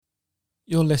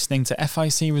You're listening to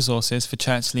FIC Resources for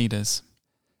Church Leaders.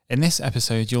 In this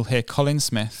episode, you'll hear Colin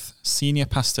Smith, Senior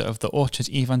Pastor of the Orchard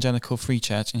Evangelical Free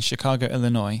Church in Chicago,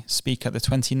 Illinois, speak at the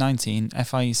 2019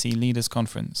 FIEC Leaders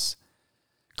Conference.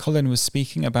 Colin was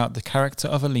speaking about the character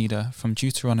of a leader from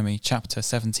Deuteronomy chapter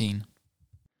 17.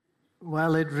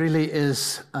 Well, it really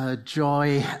is a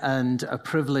joy and a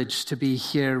privilege to be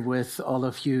here with all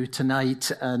of you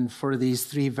tonight and for these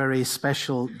 3 very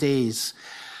special days.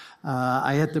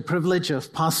 I had the privilege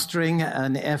of pastoring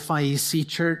an FIEC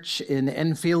church in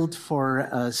Enfield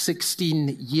for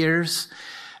 16 years.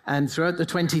 And throughout the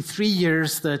 23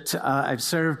 years that I've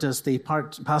served as the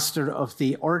pastor of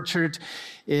the Orchard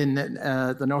in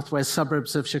the northwest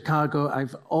suburbs of Chicago,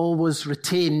 I've always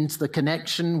retained the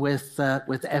connection with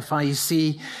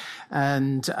FIEC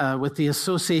and with the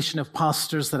Association of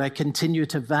Pastors that I continue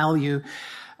to value.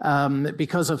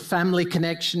 Because of family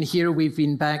connection here, we've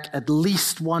been back at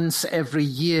least once every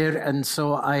year, and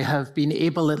so I have been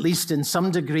able, at least in some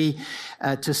degree,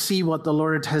 to see what the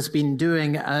Lord has been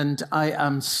doing, and I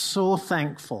am so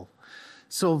thankful,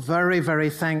 so very,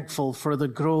 very thankful for the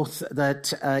growth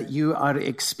that you are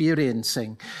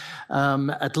experiencing.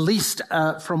 At least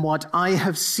from what I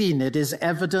have seen, it is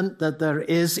evident that there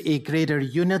is a greater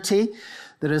unity,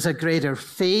 there is a greater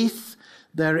faith,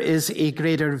 there is a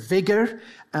greater vigor,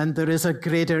 and there is a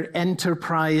greater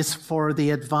enterprise for the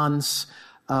advance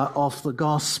of the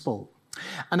gospel.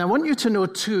 And I want you to know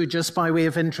too, just by way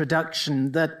of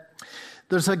introduction, that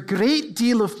there's a great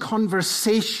deal of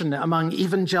conversation among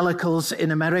evangelicals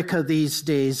in America these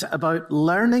days about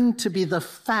learning to be the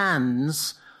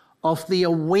fans of the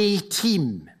away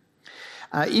team.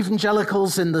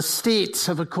 Evangelicals in the States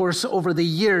have, of course, over the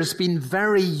years been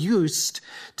very used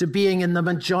to being in the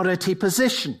majority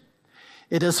position.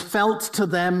 It has felt to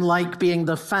them like being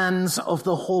the fans of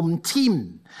the home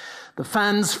team. The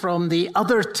fans from the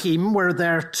other team were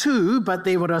there too, but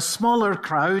they were a smaller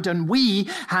crowd, and we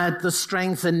had the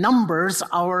strength in numbers.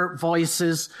 Our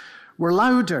voices were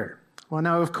louder. Well,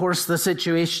 now, of course, the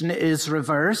situation is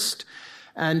reversed,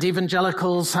 and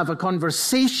evangelicals have a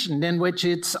conversation in which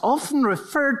it's often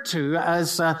referred to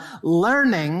as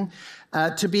learning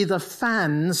to be the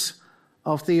fans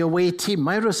of the away team.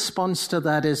 My response to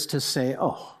that is to say,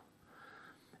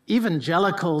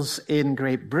 evangelicals in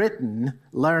Great Britain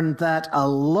learned that a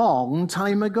long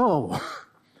time ago.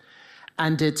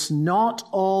 And it's not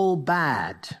all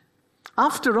bad.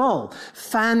 After all,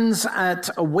 fans at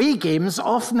away games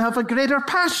often have a greater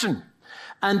passion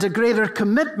and a greater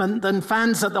commitment than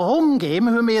fans at the home game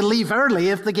who may leave early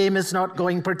if the game is not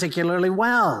going particularly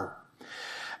well.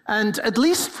 And at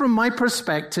least from my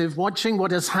perspective, watching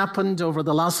what has happened over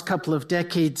the last couple of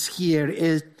decades here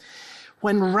is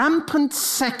when rampant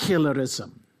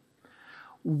secularism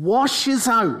washes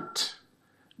out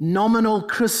nominal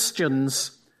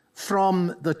Christians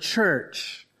from the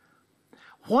church,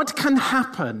 what can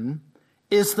happen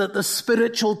is that the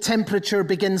spiritual temperature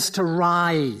begins to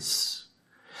rise.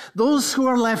 Those who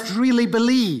are left really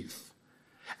believe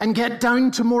and get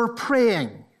down to more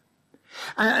praying.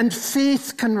 And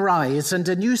faith can rise, and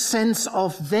a new sense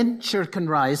of venture can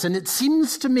rise. And it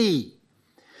seems to me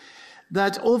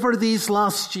that over these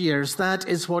last years, that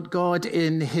is what God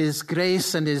in his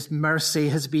grace and his mercy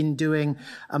has been doing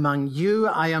among you.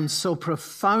 I am so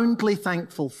profoundly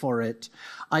thankful for it.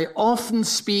 I often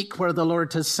speak where the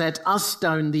Lord has set us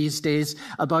down these days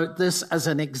about this as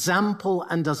an example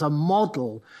and as a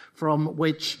model from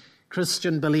which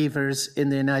Christian believers in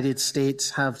the United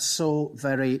States have so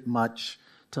very much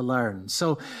to learn.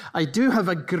 So I do have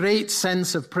a great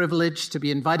sense of privilege to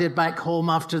be invited back home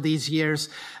after these years,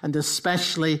 and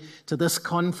especially to this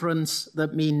conference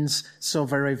that means so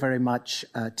very, very much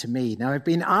to me. Now, I've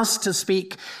been asked to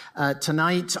speak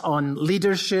tonight on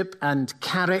leadership and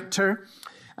character.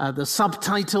 The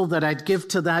subtitle that I'd give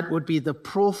to that would be The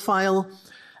Profile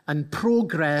and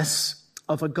Progress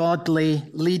of a Godly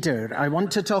Leader. I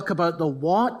want to talk about the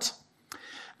what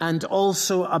and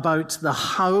also about the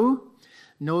how.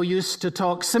 No use to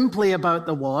talk simply about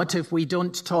the what if we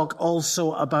don't talk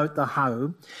also about the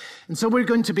how. And so we're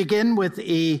going to begin with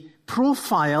a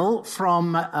profile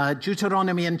from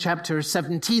Deuteronomy in chapter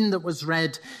 17 that was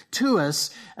read to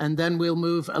us, and then we'll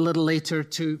move a little later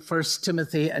to 1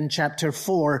 Timothy and chapter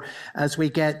 4 as we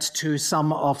get to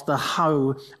some of the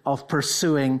how of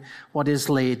pursuing what is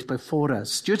laid before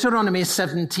us. Deuteronomy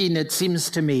 17, it seems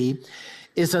to me,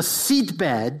 is a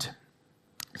seedbed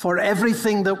for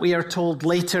everything that we are told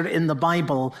later in the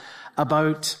Bible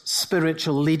about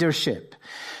spiritual leadership.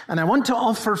 And I want to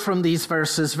offer from these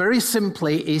verses very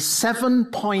simply a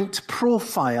 7-point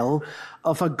profile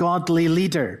of a godly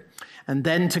leader. and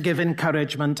then to give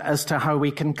encouragement as to how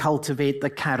we can cultivate the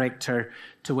character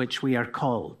to which we are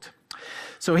called.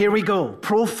 So here we go.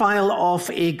 Profile of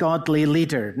a godly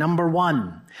leader. Number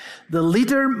 1, the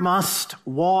leader must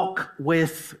walk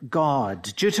with God.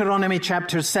 Deuteronomy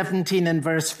chapter 17 and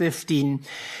verse 15.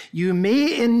 You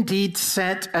may indeed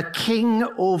set a king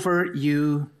over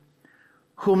you,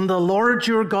 whom the Lord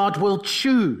your God will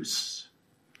choose.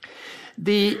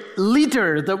 The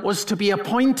leader that was to be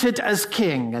appointed as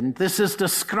king, and this is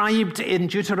described in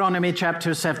Deuteronomy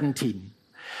chapter 17,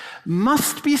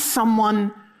 must be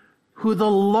someone who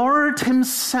the Lord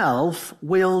himself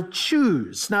will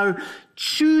choose. Now,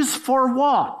 choose for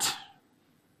what?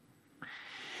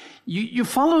 You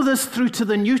follow this through to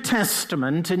the New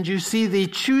Testament, and you see the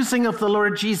choosing of the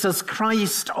Lord Jesus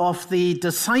Christ of the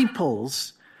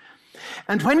disciples.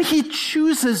 And when he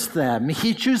chooses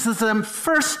them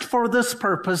first for this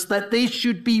purpose, that they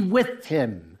should be with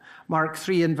him. Mark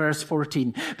 3 and verse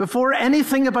 14. Before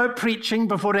anything about preaching,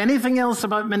 before anything else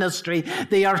about ministry,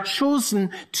 they are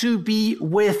chosen to be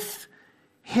with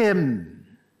him.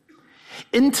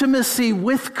 Intimacy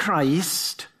with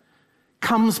Christ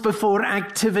comes before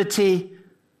activity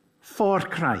for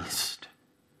Christ.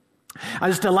 I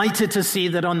was delighted to see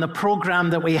that on the program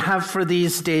that we have for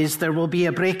these days, there will be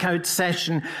a breakout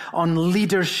session on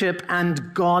leadership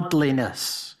and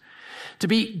godliness. To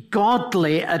be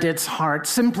godly at its heart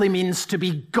simply means to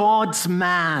be God's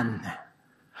man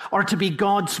or to be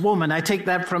God's woman. I take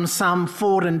that from Psalm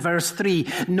 4 and verse 3.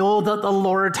 Know that the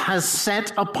Lord has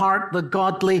set apart the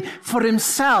godly for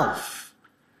himself.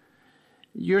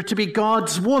 You're to be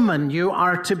God's woman. You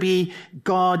are to be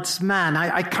God's man.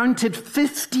 I counted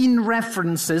 15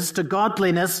 references to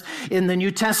godliness in the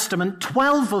New Testament.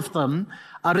 12 of them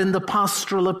are in the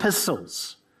pastoral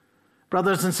epistles.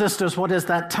 Brothers and sisters, what does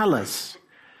that tell us?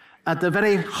 At the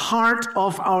very heart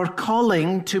of our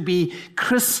calling to be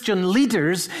Christian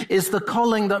leaders is the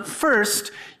calling that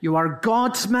first, you are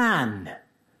God's man.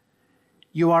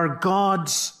 You are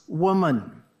God's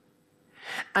woman.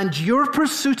 And your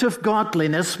pursuit of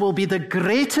godliness will be the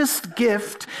greatest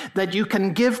gift that you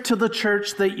can give to the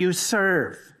church that you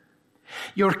serve.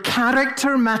 Your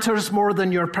character matters more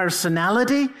than your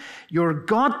personality. Your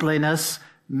godliness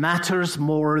matters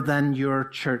more than your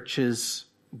church's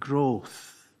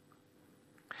growth.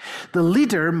 The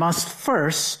leader must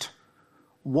first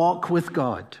walk with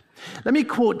God. Let me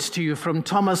quote to you from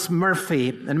Thomas Murphy,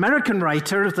 an American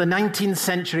writer of the 19th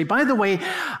century. By the way,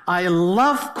 I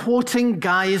love quoting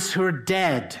guys who are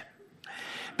dead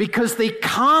because they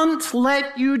can't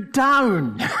let you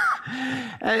down.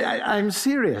 I'm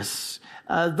serious.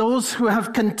 Those who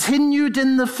have continued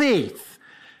in the faith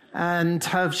and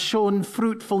have shown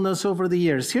fruitfulness over the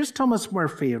years. Here's Thomas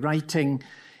Murphy writing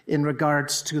in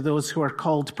regards to those who are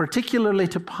called particularly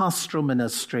to pastoral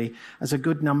ministry, as a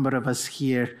good number of us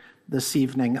here this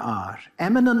evening are.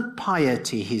 Eminent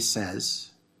piety, he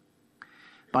says,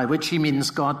 by which he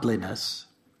means godliness,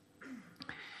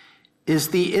 is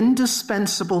the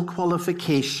indispensable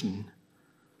qualification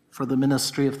for the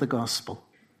ministry of the gospel.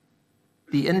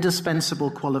 The indispensable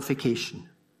qualification.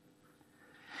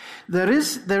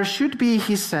 There should be,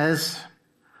 he says,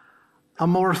 a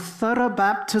more thorough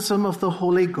baptism of the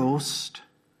Holy Ghost,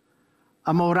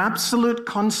 a more absolute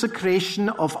consecration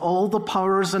of all the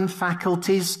powers and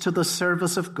faculties to the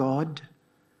service of God,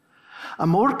 a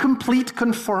more complete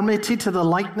conformity to the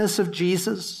likeness of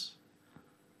Jesus,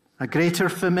 a greater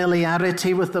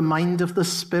familiarity with the mind of the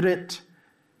Spirit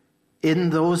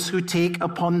in those who take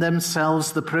upon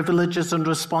themselves the privileges and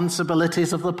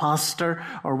responsibilities of the pastor,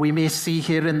 or we may see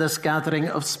here in this gathering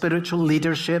of spiritual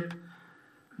leadership,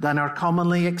 than are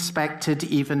commonly expected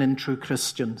even in true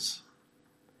Christians.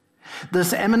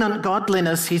 This eminent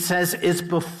godliness, he says, is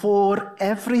before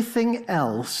everything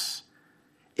else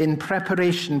in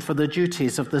preparation for the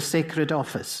duties of the sacred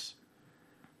office.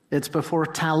 It's before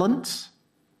talent,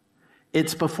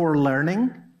 it's before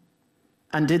learning,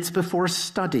 and it's before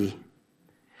study.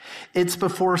 It's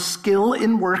before skill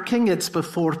in working, it's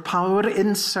before power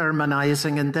in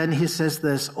sermonizing. And then he says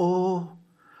this, Oh,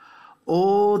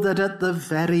 that at the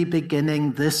very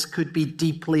beginning this could be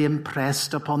deeply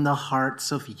impressed upon the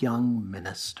hearts of young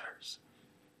ministers.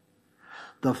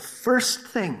 The first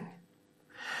thing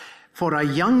for a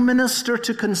young minister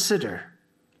to consider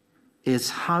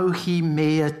is how he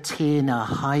may attain a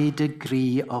high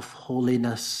degree of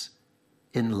holiness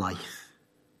in life.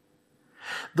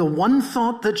 The one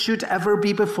thought that should ever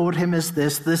be before him is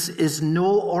this is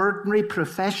no ordinary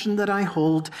profession that I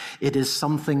hold. It is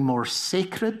something more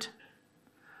sacred,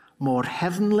 more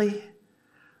heavenly,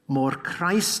 more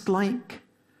Christ-like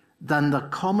than the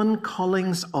common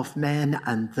callings of men,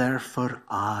 and therefore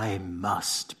I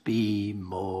must be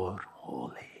more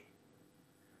holy.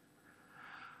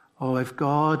 Oh, if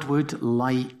God would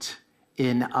light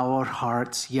in our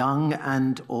hearts, young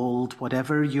and old,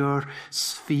 whatever your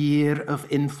sphere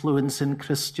of influence in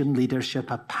Christian leadership,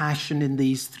 a passion in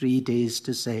these 3 days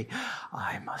to say,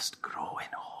 I must grow in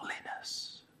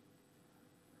holiness.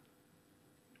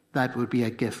 That would be a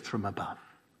gift from above.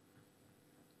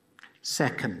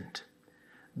 Second,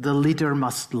 the leader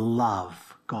must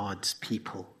love God's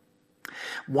people.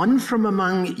 One from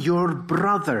among your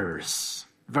brothers,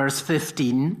 verse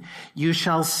 15, you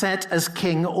shall set as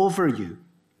king over you.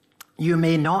 You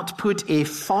may not put a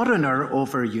foreigner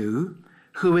over you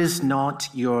who is not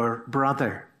your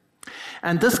brother.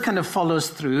 And this kind of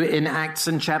follows through in Acts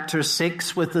in chapter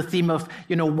 6 with the theme of,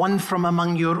 one from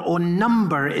among your own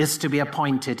number is to be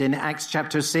appointed in Acts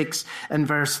chapter 6 and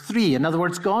verse 3. In other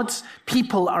words, God's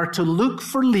people are to look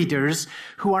for leaders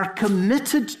who are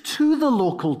committed to the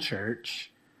local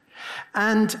church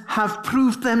and have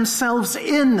proved themselves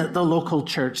in the local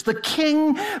church. The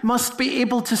king must be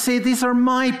able to say, these are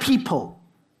my people.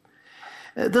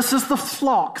 This is the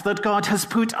flock that God has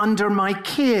put under my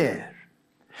care.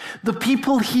 The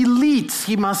people he leads,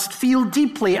 he must feel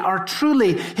deeply, are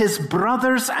truly his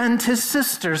brothers and his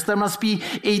sisters. There must be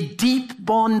a deep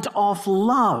bond of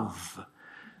love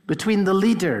between the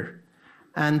leader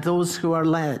and those who are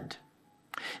led.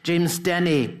 James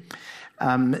Denney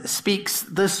speaks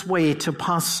this way to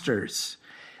pastors.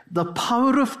 The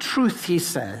power of truth, he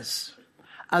says,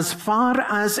 as far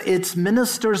as its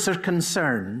ministers are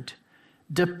concerned,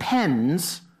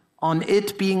 depends on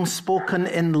it being spoken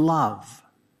in love.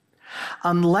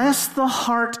 Unless the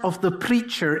heart of the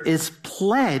preacher is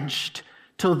pledged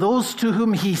to those to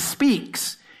whom he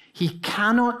speaks, he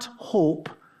cannot hope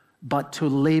but to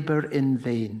labor in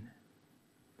vain.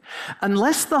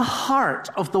 Unless the heart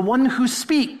of the one who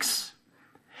speaks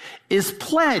is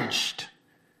pledged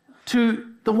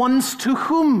to the ones to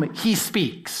whom he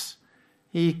speaks,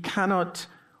 he cannot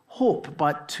hope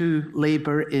but to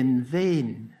labor in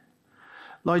vain.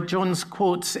 Lloyd Jones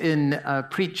quotes in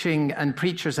Preaching and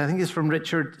Preachers, I think it's from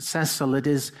Richard Cecil, it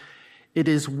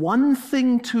is one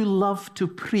thing to love to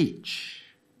preach.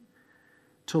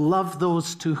 To love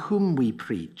those to whom we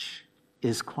preach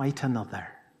is quite another.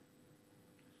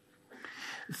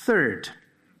 Third,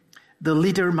 the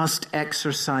leader must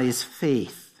exercise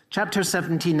faith. Chapter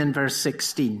 17 and verse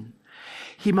 16.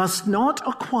 He must not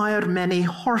acquire many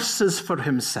horses for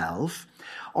himself,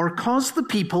 or cause the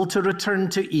people to return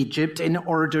to Egypt in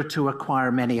order to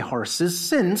acquire many horses,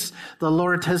 since the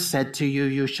Lord has said to you,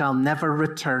 you shall never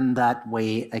return that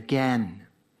way again.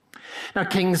 Now,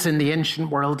 kings in the ancient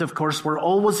world, of course, were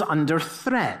always under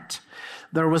threat.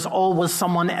 There was always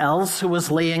someone else who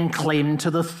was laying claim to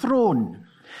the throne.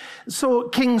 So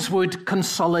kings would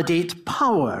consolidate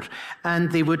power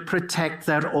and they would protect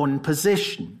their own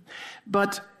position.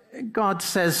 But God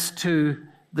says to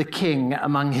the king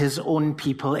among his own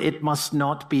people, it must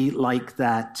not be like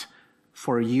that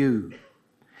for you.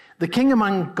 The king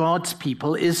among God's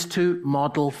people is to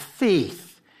model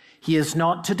faith. He is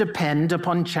not to depend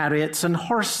upon chariots and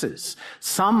horses.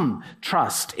 Some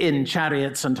trust in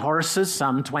chariots and horses,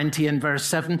 Psalm 20 and verse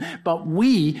 7, but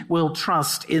we will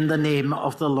trust in the name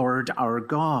of the Lord our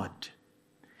God.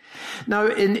 Now,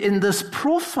 in this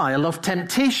profile of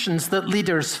temptations that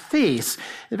leaders face,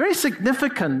 it's very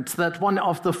significant that one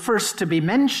of the first to be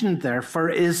mentioned, therefore,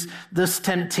 is this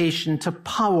temptation to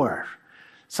power.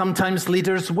 Sometimes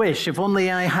leaders wish, if only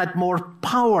I had more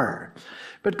power.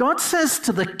 But God says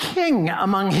to the king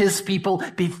among his people,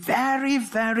 be very,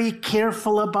 very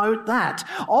careful about that.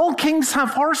 All kings have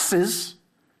horses,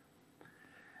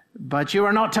 but you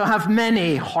are not to have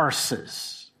many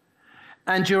horses.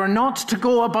 And you are not to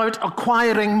go about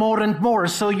acquiring more and more,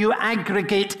 so you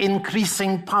aggregate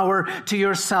increasing power to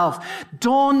yourself.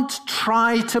 Don't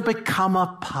try to become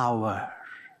a power.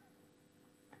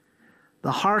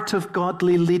 The heart of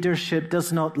godly leadership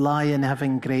does not lie in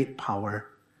having great power,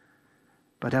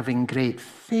 but having great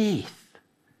faith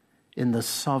in the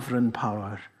sovereign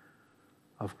power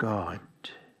of God.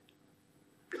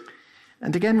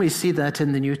 And again, we see that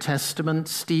in the New Testament.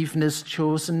 Stephen is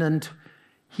chosen, and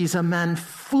he's a man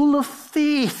full of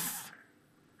faith.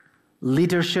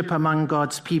 Leadership among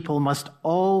God's people must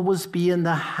always be in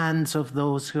the hands of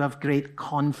those who have great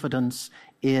confidence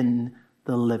in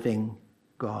the living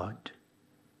God.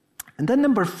 And then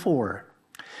number 4,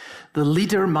 the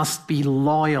leader must be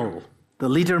loyal. The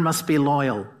leader must be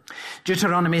loyal.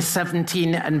 Deuteronomy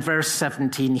 17 and verse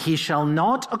 17, he shall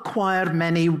not acquire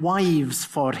many wives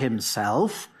for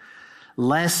himself,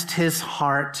 lest his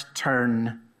heart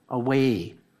turn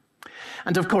away.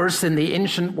 And of course, in the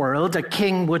ancient world, a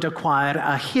king would acquire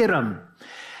a harem,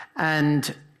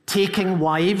 and taking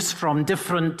wives from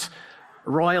different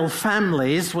royal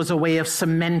families was a way of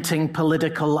cementing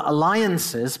political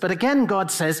alliances. But again,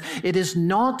 God says, it is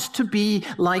not to be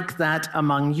like that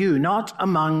among you, not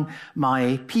among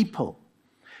my people.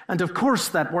 And of course,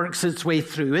 that works its way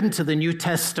through into the New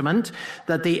Testament,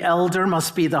 that the elder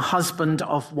must be the husband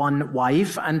of one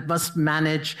wife and must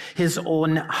manage his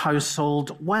own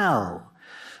household well.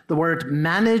 The word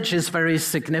manage is very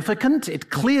significant. It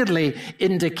clearly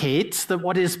indicates that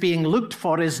what is being looked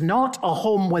for is not a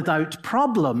home without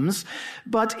problems,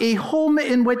 but a home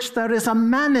in which there is a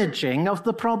managing of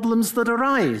the problems that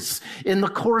arise in the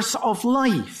course of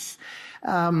life.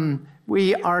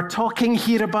 We are talking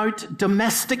here about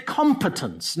domestic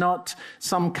competence, not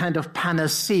some kind of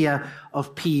panacea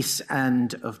of peace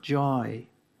and of joy.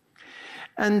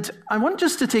 And I want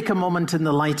just to take a moment in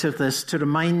the light of this to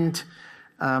remind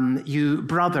you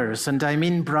brothers, and I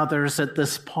mean brothers at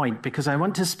this point, because I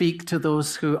want to speak to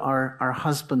those who are our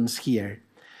husbands here.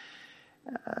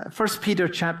 1 Peter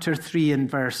chapter 3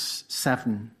 and verse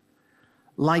 7.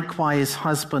 Likewise,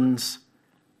 husbands,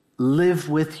 live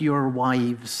with your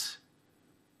wives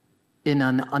in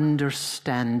an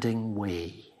understanding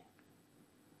way.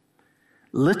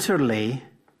 Literally,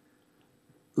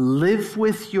 live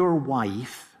with your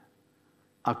wife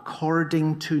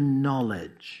according to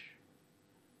knowledge.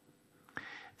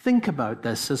 Think about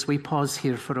this as we pause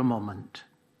here for a moment.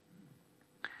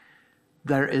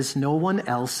 There is no one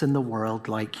else in the world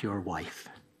like your wife.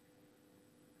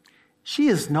 She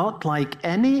is not like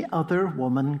any other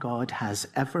woman God has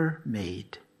ever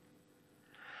made.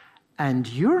 And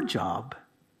your job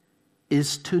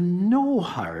is to know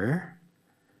her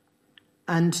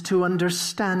and to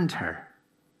understand her,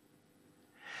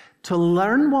 to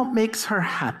learn what makes her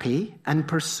happy and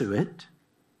pursue it,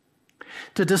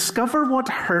 to discover what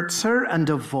hurts her and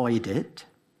avoid it,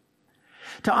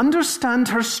 to understand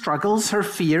her struggles, her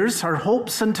fears, her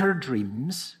hopes, and her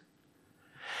dreams,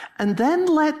 and then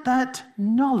let that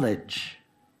knowledge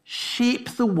shape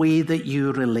the way that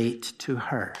you relate to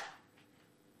her.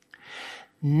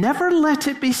 Never let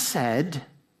it be said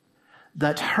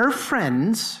that her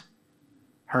friends,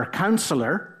 her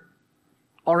counselor,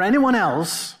 or anyone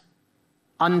else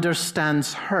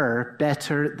understands her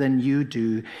better than you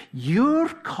do. Your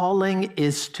calling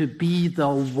is to be the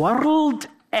world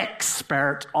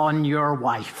expert on your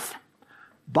wife,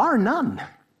 bar none.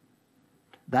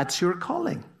 That's your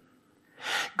calling.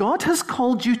 God has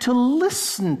called you to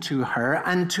listen to her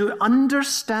and to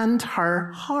understand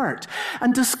her heart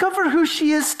and discover who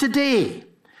she is today.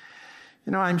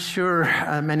 You know, I'm sure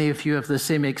many of you have the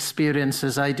same experience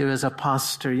as I do as a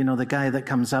pastor. You know, the guy that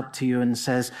comes up to you and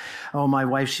says, oh, my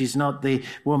wife, she's not the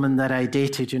woman that I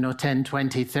dated, 10,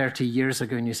 20, 30 years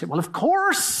ago. And you say, well, of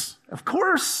course.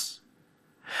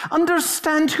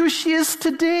 Understand who she is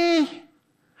today.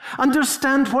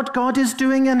 Understand what God is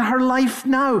doing in her life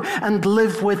now and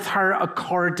live with her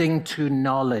according to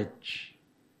knowledge.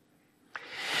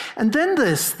 And then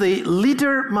the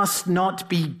leader must not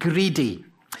be greedy.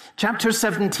 Chapter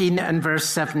 17 and verse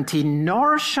 17,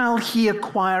 nor shall he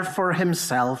acquire for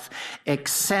himself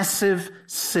excessive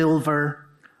silver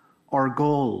or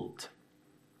gold.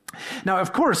 Now,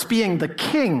 of course, being the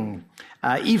king,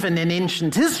 even in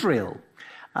ancient Israel,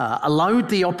 allowed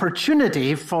the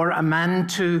opportunity for a man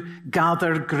to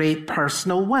gather great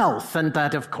personal wealth. And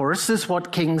that, of course, is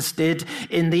what kings did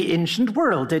in the ancient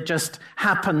world. It just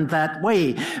happened that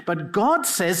way. But God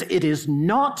says it is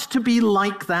not to be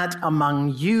like that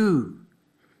among you.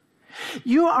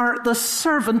 You are the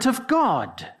servant of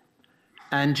God,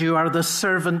 and you are the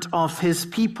servant of his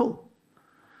people.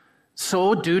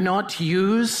 So do not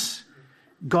use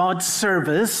God's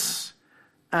service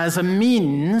as a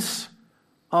means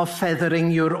of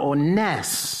feathering your own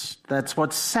nest. That's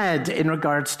what's said in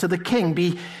regards to the king.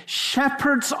 Be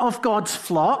shepherds of God's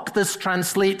flock. This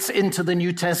translates into the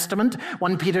New Testament,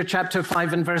 1 Peter chapter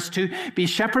 5 and verse 2. Be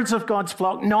shepherds of God's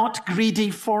flock, not greedy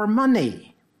for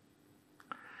money.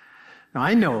 Now,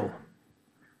 I know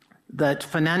that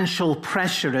financial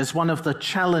pressure is one of the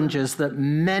challenges that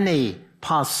many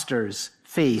pastors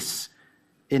face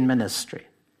in ministry.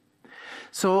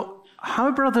 So,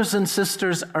 how, brothers and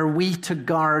sisters, are we to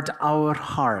guard our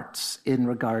hearts in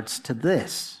regards to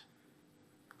this?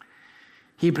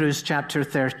 Hebrews chapter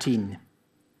 13.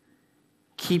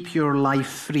 Keep your life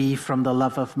free from the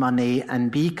love of money and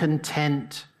be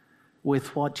content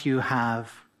with what you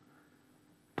have.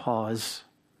 Pause.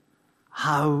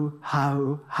 How?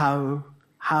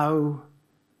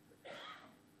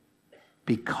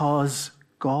 Because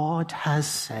God has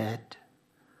said,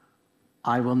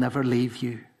 I will never leave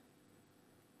you,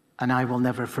 and I will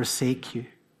never forsake you.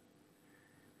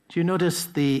 Do you notice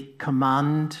the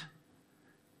command,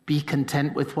 be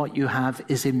content with what you have,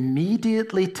 is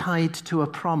immediately tied to a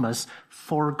promise,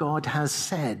 for God has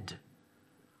said,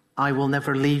 I will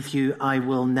never leave you, I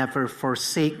will never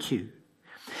forsake you.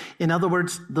 In other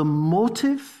words, the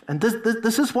motive, and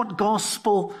this is what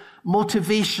gospel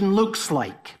motivation looks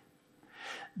like.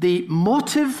 The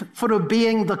motive for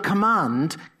obeying the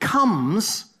command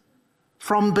comes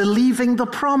from believing the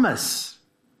promise.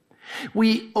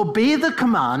 We obey the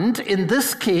command, in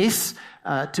this case,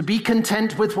 to be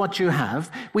content with what you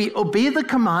have. We obey the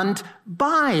command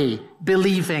by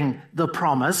believing the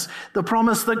promise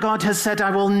that God has said,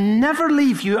 I will never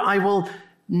leave you, I will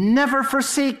never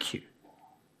forsake you.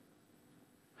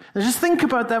 Now just think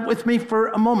about that with me for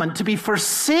a moment. To be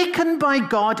forsaken by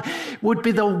God would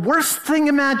be the worst thing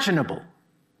imaginable.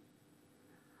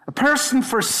 A person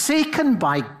forsaken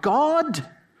by God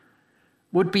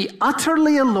would be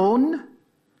utterly alone,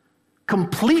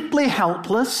 completely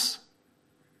helpless,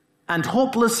 and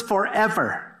hopeless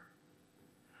forever.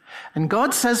 And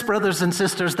God says, brothers and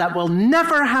sisters, that will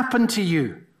never happen to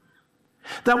you.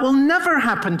 That will never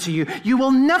happen to you. You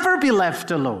will never be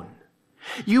left alone.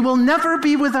 You will never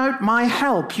be without my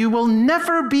help. You will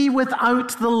never be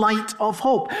without the light of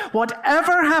hope.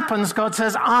 Whatever happens, God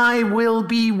says, I will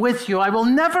be with you. I will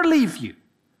never leave you.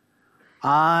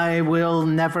 I will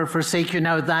never forsake you.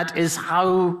 Now, that is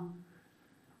how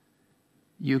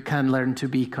you can learn to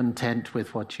be content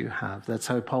with what you have. That's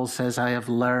how Paul says, I have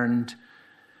learned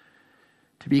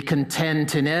to be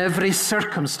content in every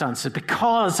circumstance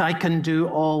because I can do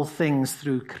all things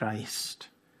through Christ,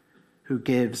 who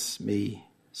gives me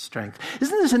strength.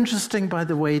 Isn't this interesting, by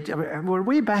the way? We're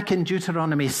way back in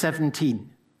Deuteronomy 17.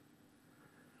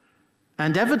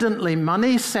 And evidently,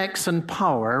 money, sex, and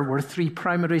power were three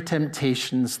primary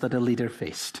temptations that a leader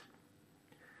faced.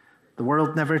 The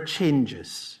world never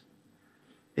changes.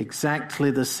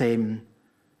 Exactly the same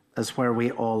as where we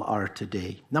all are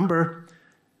today. Number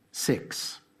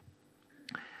 6.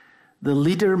 The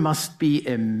leader must be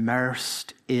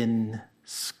immersed in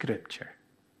Scripture.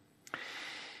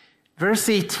 Verse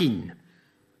 18,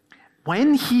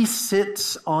 when he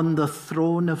sits on the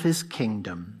throne of his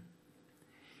kingdom,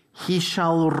 he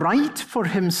shall write for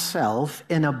himself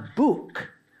in a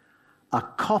book a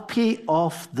copy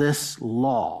of this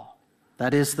law.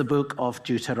 That is the book of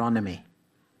Deuteronomy.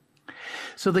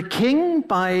 So the king,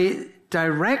 by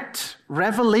direct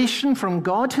revelation from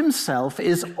God himself,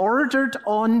 is ordered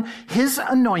on his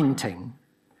anointing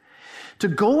to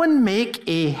go and make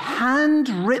a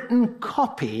handwritten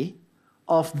copy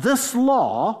of this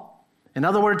law, in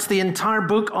other words, the entire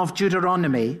book of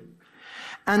Deuteronomy,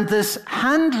 and this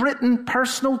handwritten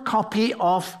personal copy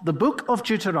of the book of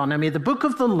Deuteronomy, the book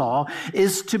of the law,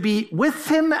 is to be with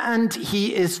him, and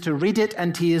he is to read it,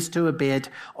 and he is to obey it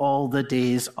all the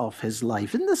days of his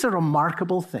life. Isn't this a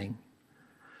remarkable thing?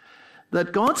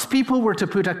 That God's people were to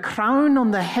put a crown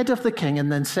on the head of the king and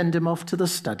then send him off to the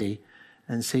study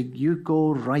and say, you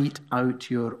go write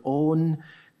out your own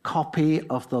copy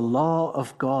of the law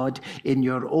of God in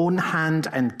your own hand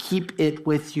and keep it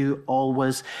with you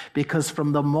always, because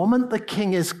from the moment the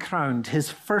king is crowned,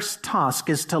 his first task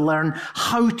is to learn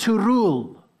how to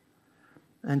rule.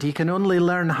 And he can only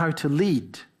learn how to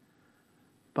lead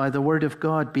by the word of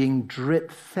God being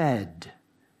drip-fed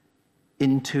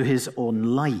into his own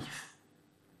life.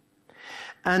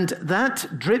 And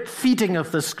that drip feeding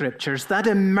of the Scriptures, that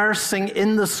immersing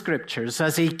in the Scriptures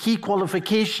as a key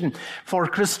qualification for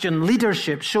Christian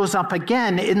leadership, shows up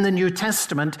again in the New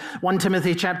Testament, 1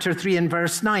 Timothy chapter 3 and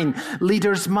verse 9.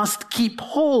 Leaders must keep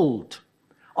hold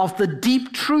of the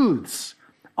deep truths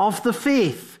of the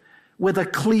faith with a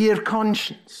clear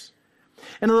conscience.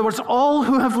 In other words, all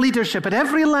who have leadership at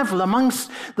every level amongst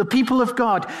the people of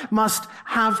God must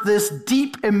have this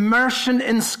deep immersion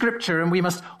in Scripture, and we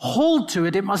must hold to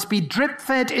it. It must be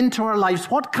drip-fed into our lives.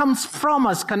 What comes from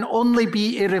us can only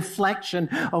be a reflection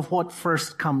of what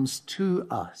first comes to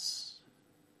us.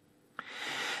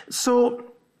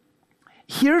 So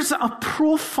here's a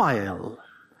profile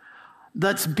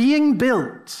that's being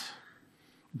built,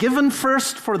 given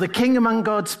first for the king among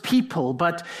God's people,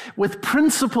 but with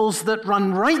principles that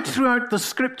run right throughout the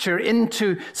Scripture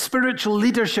into spiritual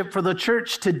leadership for the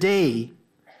church today.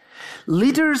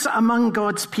 Leaders among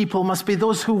God's people must be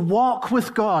those who walk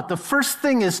with God. The first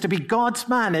thing is to be God's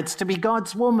man. It's to be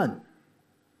God's woman.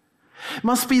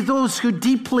 Must be those who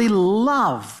deeply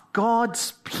love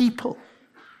God's people.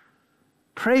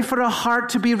 Pray for a heart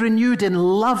to be renewed in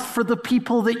love for the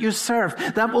people that you serve.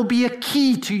 That will be a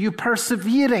key to you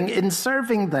persevering in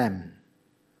serving them.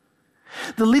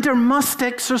 The leader must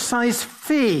exercise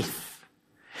faith.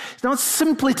 It's not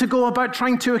simply to go about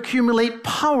trying to accumulate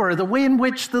power. The way in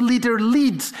which the leader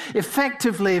leads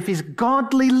effectively, if he's a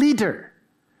godly leader,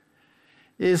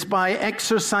 is by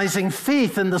exercising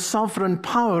faith in the sovereign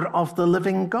power of the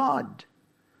living God.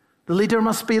 The leader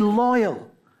must be loyal,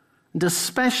 and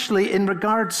especially in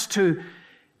regards to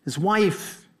his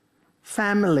wife,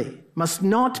 family, must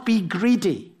not be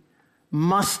greedy,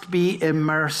 must be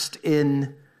immersed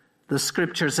in the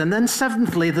scriptures. And then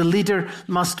seventhly, the leader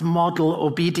must model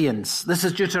obedience. This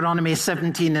is Deuteronomy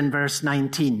 17 and verse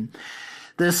 19.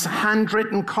 This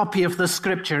handwritten copy of the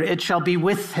scripture, it shall be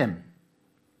with him,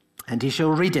 and he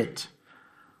shall read it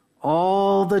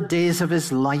all the days of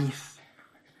his life,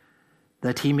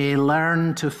 that he may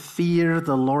learn to fear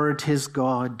the Lord his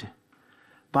God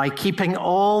by keeping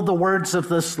all the words of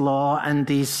this law and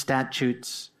these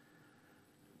statutes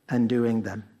and doing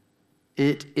them.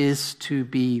 It is to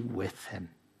be with him.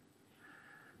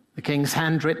 The king's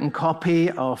handwritten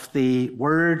copy of the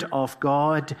word of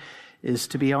God is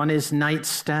to be on his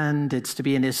nightstand. It's to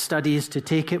be in his studies, to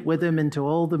take it with him into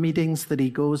all the meetings that he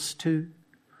goes to.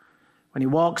 When he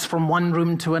walks from one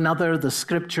room to another, the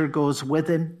scripture goes with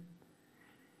him.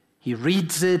 He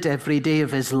reads it every day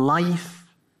of his life.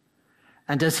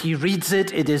 And as he reads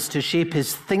it, it is to shape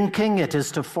his thinking. It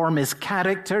is to form his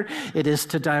character. It is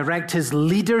to direct his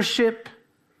leadership.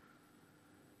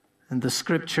 And the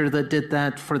scripture that did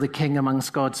that for the king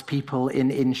amongst God's people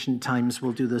in ancient times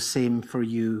will do the same for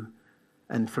you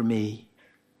and for me.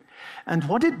 And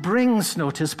what it brings,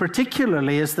 notice,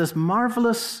 particularly, is this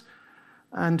marvelous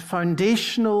and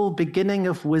foundational beginning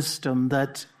of wisdom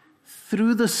that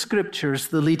through the scriptures,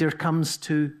 the leader comes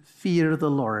to fear the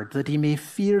Lord, that he may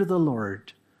fear the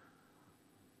Lord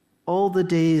all the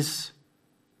days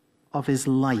of his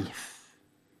life.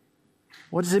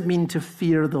 What does it mean to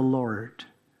fear the Lord?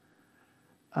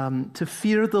 To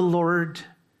fear the Lord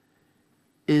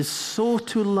is so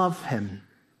to love him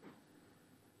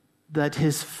that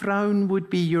his frown would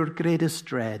be your greatest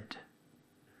dread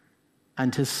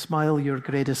and his smile your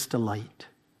greatest delight.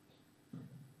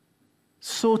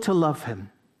 So to love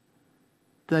him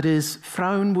that his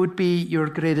frown would be your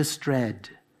greatest dread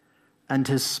and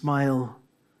his smile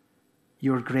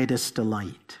your greatest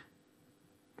delight.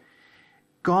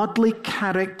 Godly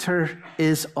character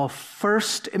is of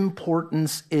first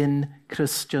importance in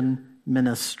Christian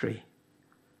ministry.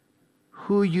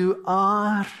 Who you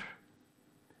are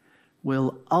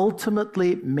will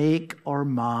ultimately make or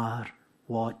mar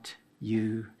what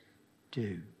you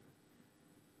do.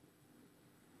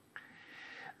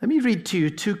 Let me read to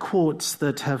you two quotes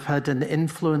that have had an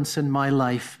influence in my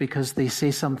life because they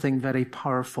say something very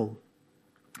powerful.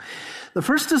 The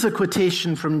first is a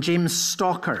quotation from James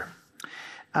Stocker,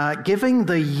 giving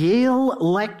the Yale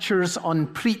Lectures on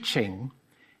Preaching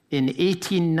in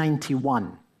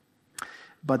 1891.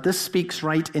 But this speaks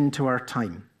right into our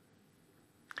time.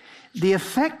 The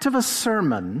effect of a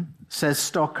sermon, says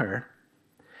Stocker,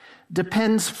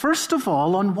 depends first of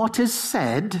all on what is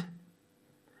said,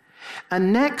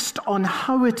 and next on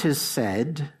how it is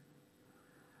said,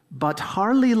 but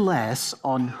hardly less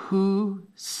on who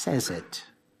says it.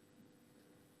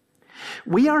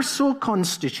 We are so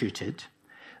constituted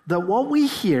that what we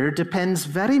hear depends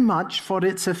very much for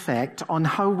its effect on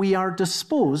how we are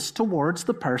disposed towards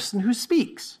the person who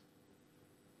speaks.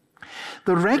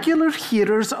 The regular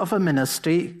hearers of a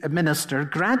minister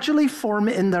gradually form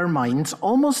in their minds,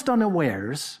 almost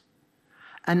unawares,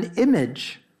 an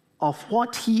image of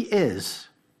what he is.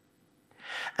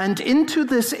 And into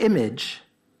this image,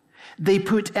 they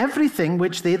put everything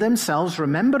which they themselves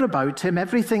remember about him,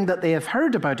 everything that they have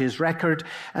heard about his record,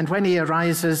 and when he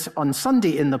arises on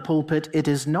Sunday in the pulpit, it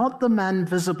is not the man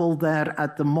visible there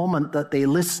at the moment that they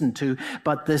listen to,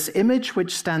 but this image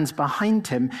which stands behind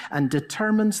him and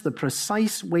determines the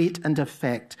precise weight and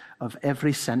effect of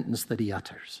every sentence that he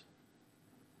utters.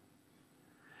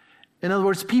 In other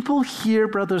words, people hear,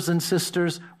 brothers and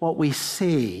sisters, what we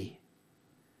say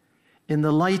in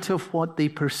the light of what they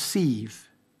perceive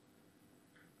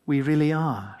we really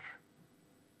are.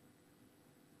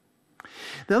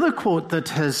 The other quote that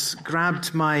has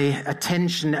grabbed my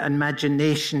attention and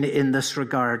imagination in this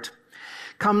regard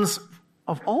comes,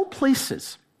 of all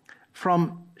places,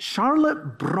 from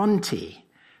Charlotte Bronte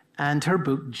and her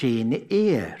book Jane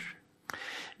Eyre.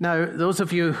 Now, those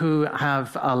of you who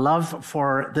have a love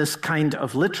for this kind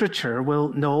of literature will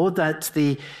know that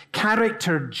the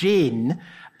character Jane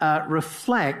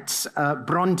reflects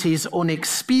Bronte's own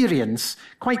experience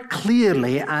quite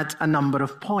clearly at a number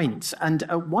of points. And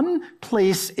at one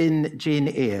place in Jane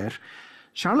Eyre,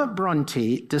 Charlotte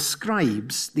Bronte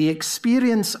describes the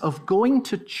experience of going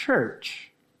to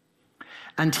church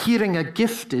and hearing a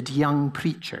gifted young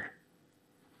preacher.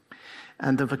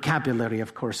 And the vocabulary,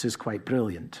 of course, is quite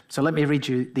brilliant. So let me read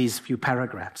you these few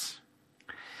paragraphs.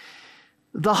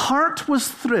 The heart was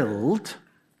thrilled,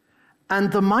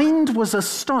 and the mind was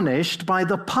astonished by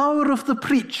the power of the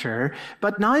preacher,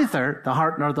 but neither the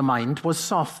heart nor the mind was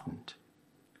softened.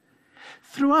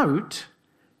 Throughout,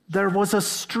 there was a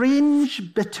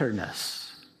strange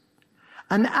bitterness,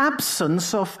 an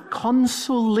absence of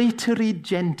consolatory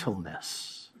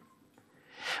gentleness.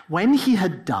 When he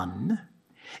had done,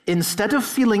 instead of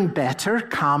feeling better,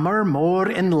 calmer,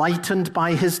 more enlightened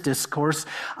by his discourse,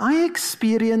 I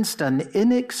experienced an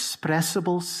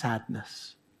inexpressible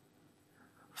sadness.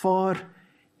 For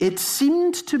it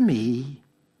seemed to me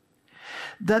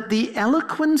that the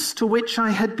eloquence to which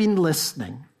I had been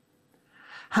listening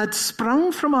had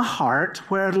sprung from a heart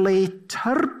where lay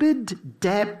turbid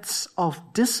depths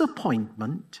of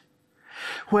disappointment,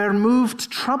 where moved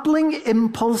troubling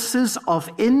impulses of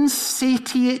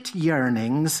insatiate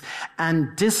yearnings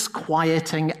and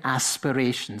disquieting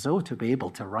aspirations. Oh, to be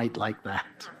able to write like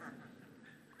that.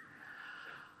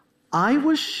 I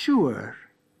was sure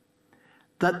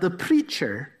that the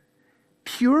preacher,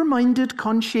 pure-minded,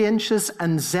 conscientious,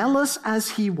 and zealous as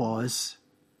he was,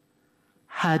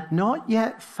 had not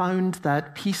yet found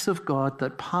that peace of God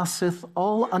that passeth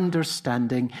all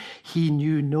understanding. He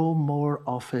knew no more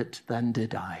of it than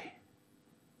did I.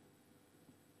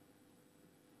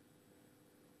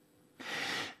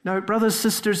 Now, brothers,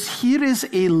 sisters, here is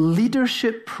a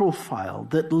leadership profile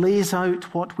that lays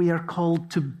out what we are called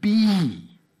to be,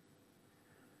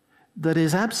 that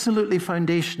is absolutely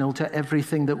foundational to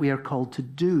everything that we are called to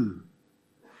do.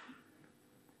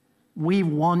 We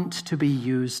want to be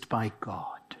used by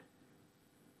God.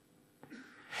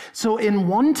 So in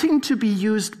wanting to be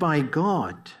used by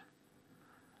God,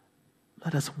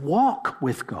 let us walk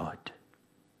with God.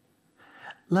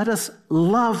 Let us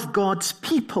love God's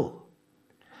people.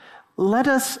 Let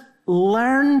us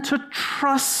learn to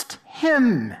trust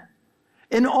Him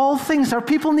in all things. Our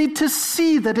people need to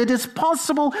see that it is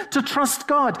possible to trust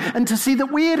God and to see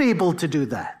that we are able to do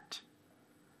that.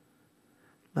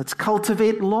 Let's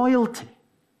cultivate loyalty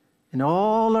in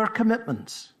all our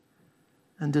commitments,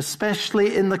 and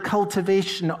especially in the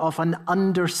cultivation of an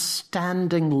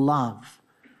understanding love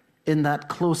in that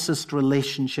closest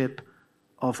relationship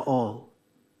of all.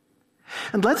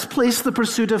 And let's place the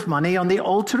pursuit of money on the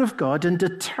altar of God and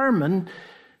determine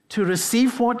to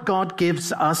receive what God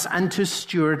gives us and to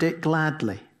steward it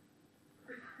gladly.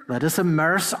 Let us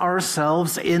immerse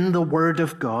ourselves in the Word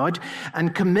of God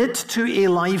and commit to a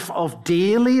life of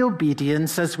daily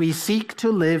obedience as we seek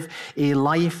to live a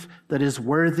life that is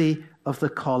worthy of the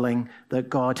calling that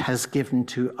God has given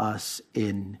to us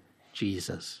in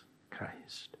Jesus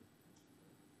Christ.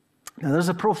 Now, there's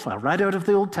a profile right out of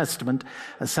the Old Testament,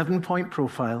 a 7-point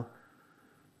profile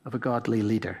of a godly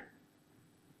leader.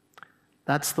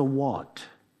 That's the what.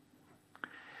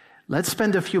 Let's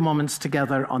spend a few moments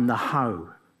together on the how.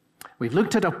 We've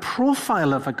looked at a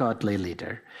profile of a godly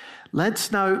leader.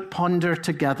 Let's now ponder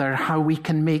together how we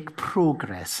can make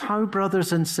progress. How,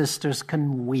 brothers and sisters,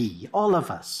 can we, all of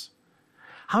us,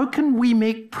 how can we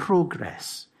make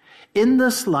progress in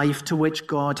this life to which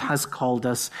God has called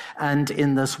us and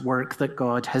in this work that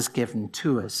God has given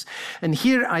to us? And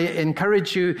here I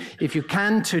encourage you, if you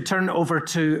can, to turn over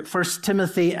to 1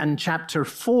 Timothy and chapter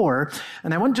 4.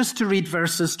 And I want just to read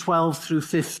verses 12 through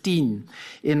 15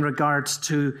 in regards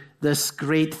to this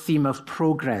great theme of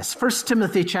progress. 1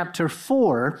 Timothy chapter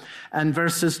 4 and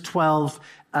verses 12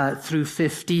 through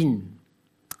 15.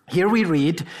 Here we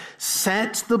read,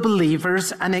 "Set the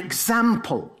believers an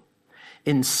example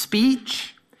in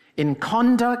speech, in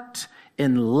conduct,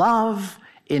 in love,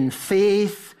 in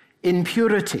faith, in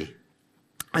purity.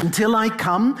 Until I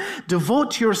come,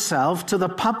 devote yourself to the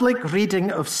public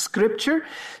reading of Scripture,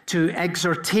 to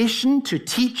exhortation, to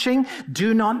teaching.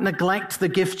 Do not neglect the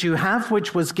gift you have,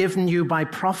 which was given you by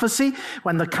prophecy,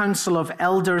 when the council of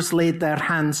elders laid their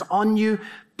hands on you.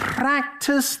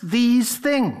 Practice these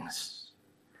things.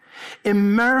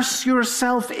 Immerse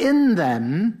yourself in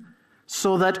them,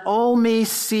 so that all may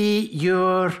see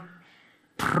your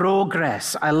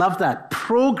progress." I love that.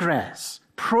 Progress.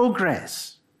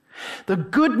 Progress. The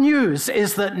good news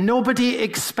is that nobody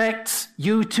expects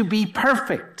you to be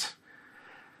perfect.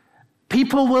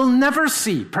 People will never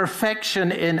see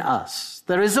perfection in us.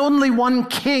 There is only one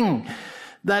King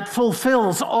that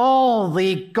fulfills all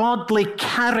the godly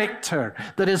character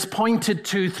that is pointed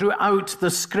to throughout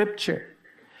the Scripture.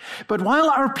 But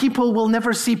while our people will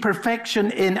never see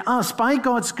perfection in us, by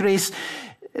God's grace,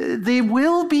 they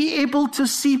will be able to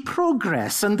see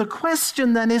progress. And the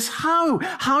question then is how?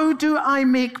 How do I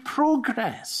make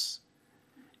progress?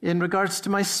 In regards to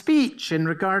my speech, in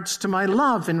regards to my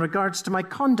love, in regards to my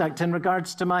conduct, in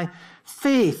regards to my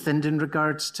faith, and in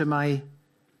regards to my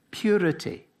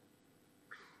purity.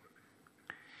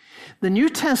 The New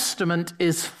Testament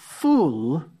is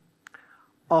full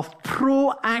of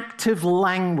proactive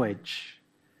language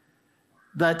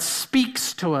that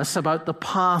speaks to us about the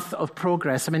path of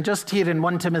progress. I mean, just here in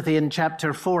 1 Timothy in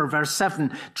chapter 4, verse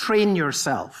 7, train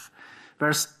yourself.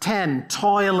 Verse 10,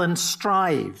 toil and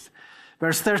strive.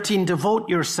 Verse 13, devote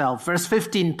yourself. Verse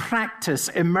 15, practice,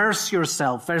 immerse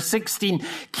yourself. Verse 16,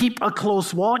 keep a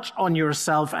close watch on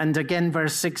yourself. And again,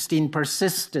 verse 16,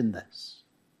 persist in this.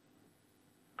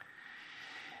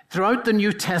 Throughout the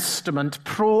New Testament,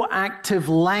 proactive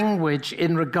language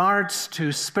in regards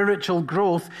to spiritual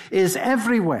growth is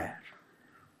everywhere.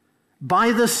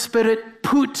 By the Spirit,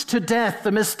 put to death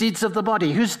the misdeeds of the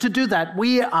body. Who's to do that?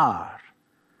 We are.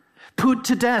 Put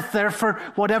to death, therefore,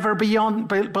 whatever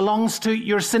belongs to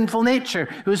your sinful nature.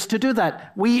 Who's to do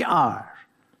that? We are.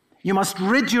 You must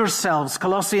rid yourselves,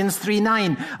 Colossians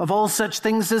 3:9, of all such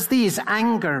things as these: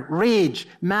 anger, rage,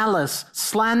 malice,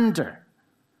 slander.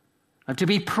 I have to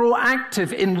be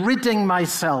proactive in ridding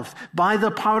myself by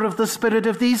the power of the Spirit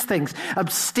of these things.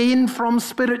 Abstain from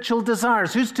spiritual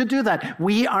desires. Who's to do that?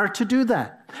 We are to do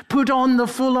that. Put on the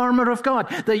full armor of God,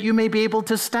 that you may be able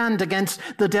to stand against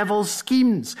the devil's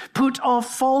schemes. Put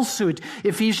off falsehood,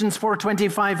 Ephesians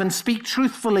 4:25, and speak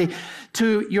truthfully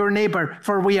to your neighbor,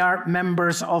 for we are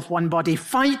members of one body.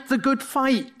 Fight the good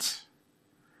fight.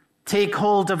 Take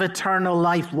hold of eternal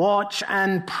life. Watch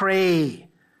and pray.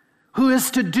 Who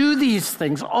is to do these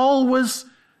things? Always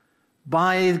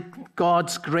by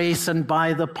God's grace and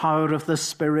by the power of the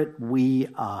Spirit, we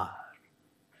are.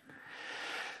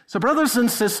 So, brothers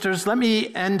and sisters, let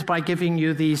me end by giving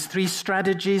you these 3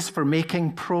 strategies for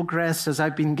making progress, as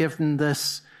I've been given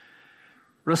this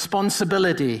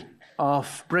responsibility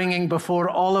of bringing before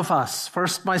all of us,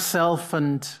 first myself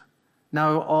and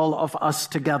now all of us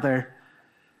together,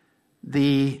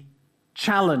 the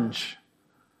challenge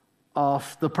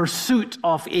of the pursuit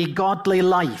of a godly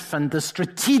life and the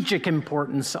strategic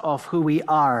importance of who we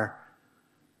are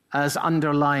as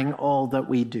underlying all that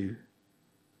we do.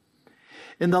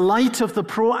 In the light of the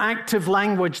proactive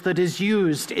language that is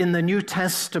used in the New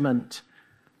Testament,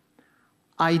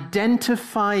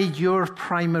 identify your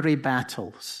primary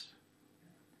battles.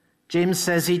 James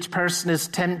says each person is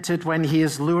tempted when he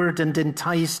is lured and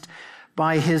enticed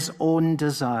by his own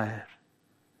desire.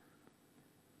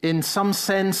 In some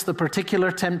sense, the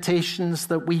particular temptations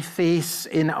that we face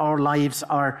in our lives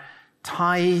are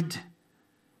tied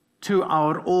to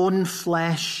our own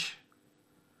flesh.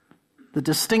 The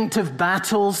distinctive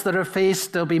battles that are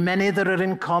faced, there'll be many that are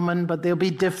in common, but they'll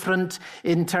be different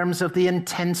in terms of the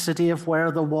intensity of where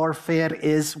the warfare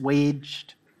is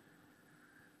waged.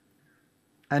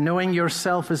 And knowing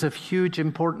yourself is of huge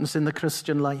importance in the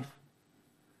Christian life.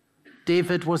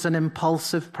 David was an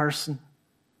impulsive person,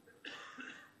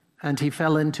 and he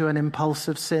fell into an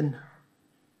impulsive sin.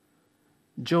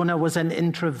 Jonah was an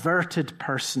introverted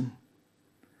person,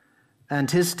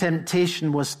 and his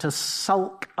temptation was to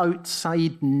sulk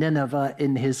outside Nineveh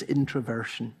in his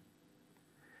introversion.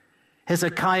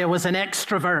 Hezekiah was an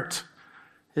extrovert.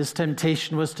 His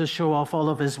temptation was to show off all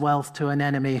of his wealth to an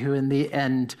enemy who in the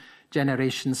end,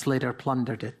 generations later,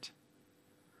 plundered it.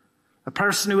 A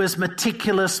person who is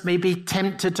meticulous may be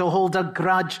tempted to hold a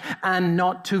grudge and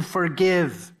not to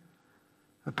forgive.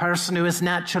 A person who is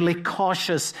naturally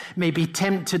cautious may be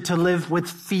tempted to live with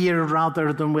fear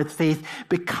rather than with faith.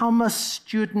 Become a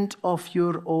student of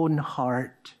your own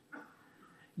heart.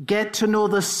 Get to know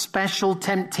the special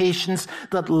temptations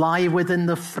that lie within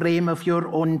the frame of your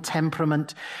own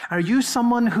temperament. Are you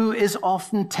someone who is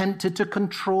often tempted to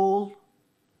control?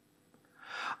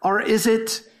 Or is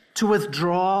it to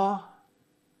withdraw?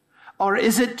 Or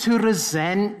is it to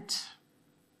resent?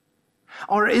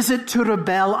 Or is it to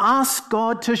rebel? Ask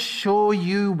God to show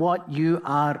you what you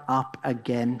are up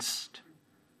against.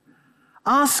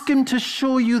 Ask him to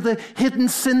show you the hidden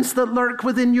sins that lurk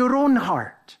within your own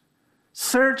heart.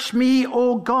 Search me,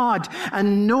 O God,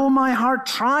 and know my heart.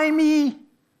 Try me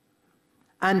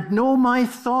and know my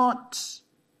thoughts.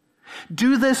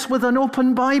 Do this with an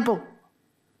open Bible.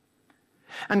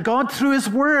 And God, through his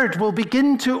word, will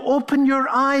begin to open your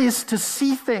eyes to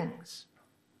see things.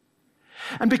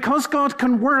 And because God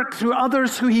can work through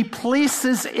others who he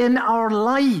places in our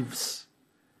lives,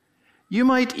 you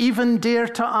might even dare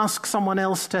to ask someone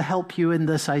else to help you in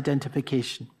this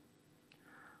identification.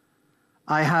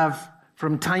 I have,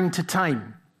 from time to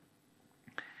time,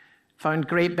 found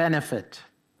great benefit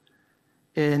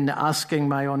in asking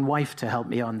my own wife to help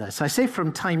me on this. I say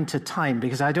from time to time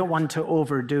because I don't want to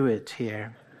overdo it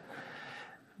here.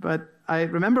 But I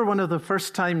remember one of the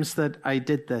first times that I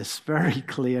did this very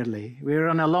clearly. We were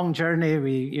on a long journey.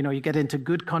 You get into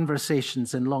good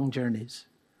conversations in long journeys.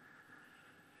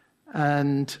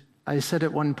 And I said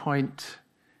at one point,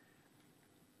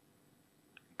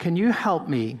 can you help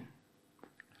me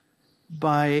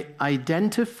by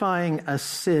identifying a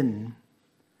sin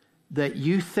that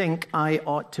you think I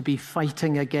ought to be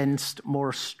fighting against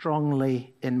more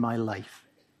strongly in my life?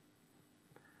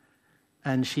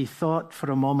 And she thought for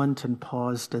a moment and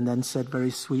paused and then said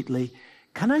very sweetly,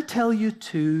 can I tell you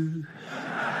too?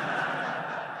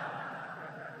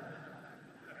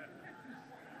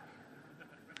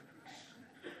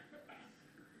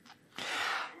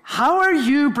 How are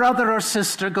you, brother or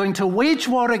sister, going to wage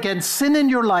war against sin in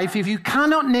your life if you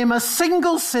cannot name a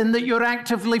single sin that you're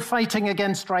actively fighting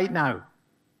against right now?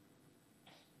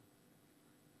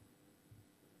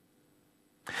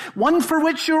 One for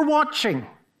which you're watching.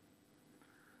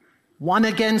 One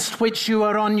against which you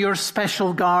are on your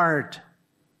special guard.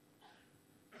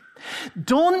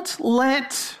 Don't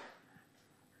let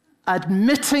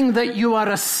admitting that you are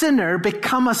a sinner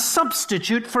become a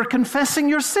substitute for confessing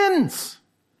your sins.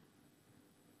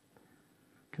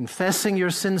 Confessing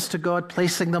your sins to God,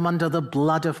 placing them under the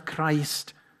blood of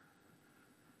Christ,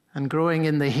 and growing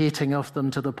in the hating of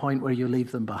them to the point where you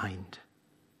leave them behind.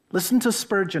 Listen to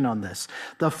Spurgeon on this.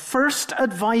 The first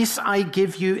advice I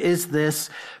give you is this: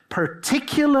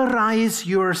 particularize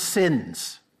your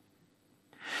sins.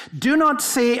 Do not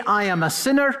say, I am a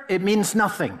sinner. It means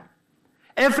nothing.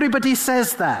 Everybody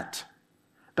says that.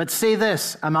 But say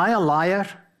this: am I a liar?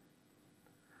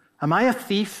 Am I a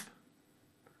thief?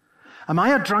 Am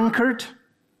I a drunkard?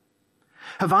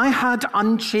 Have I had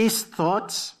unchaste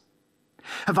thoughts?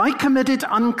 Have I committed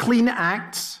unclean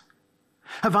acts?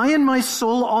 Have I in my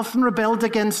soul often rebelled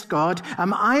against God?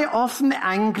 Am I often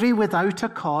angry without a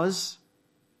cause?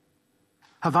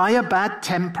 Have I a bad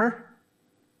temper?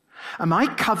 Am I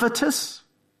covetous?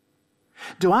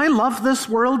 Do I love this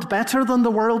world better than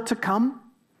the world to come?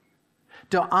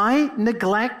 Do I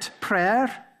neglect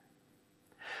prayer?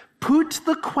 Put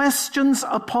the questions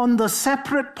upon the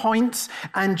separate points,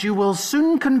 and you will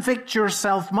soon convict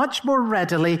yourself much more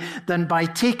readily than by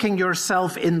taking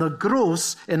yourself in the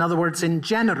gross, in other words, in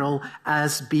general,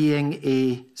 as being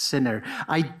a sinner.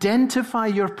 Identify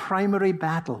your primary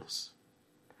battles,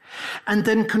 and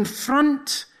then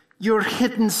confront your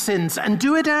hidden sins, and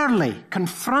do it early.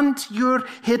 Confront your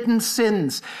hidden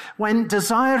sins. When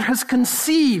desire has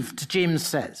conceived, James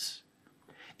says,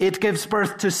 it gives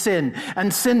birth to sin.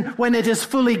 And sin, when it is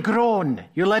fully grown,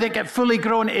 you let it get fully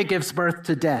grown, it gives birth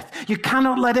to death. You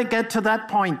cannot let it get to that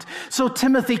point. So,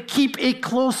 Timothy, keep a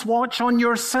close watch on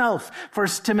yourself. 1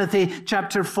 Timothy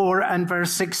chapter 4 and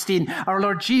verse 16. Our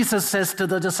Lord Jesus says to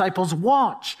the disciples,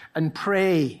 watch and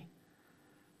pray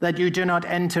that you do not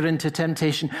enter into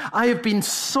temptation. I have been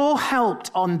so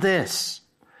helped on this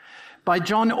by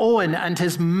John Owen and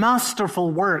his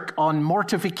masterful work on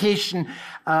mortification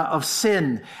of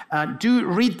sin. Do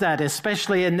read that,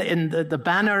 especially in the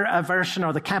Banner version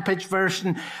or the Cappage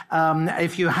version,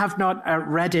 if you have not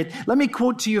read it. Let me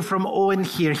quote to you from Owen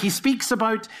here. He speaks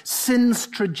about sin's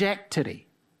trajectory.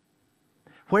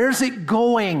 Where's it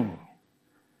going?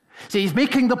 See, he's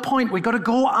making the point, we've got to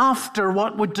go after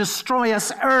what would destroy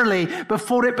us early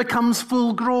before it becomes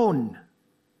full grown.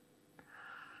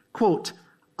 Quote,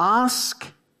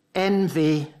 ask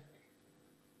envy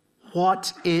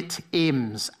what it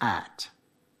aims at.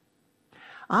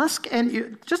 Ask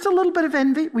envy, just a little bit of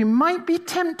envy. We might be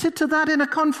tempted to that in a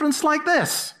conference like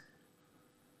this.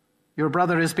 Your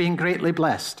brother is being greatly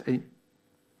blessed.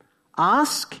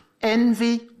 Ask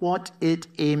envy what it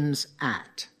aims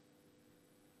at.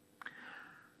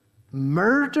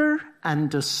 Murder and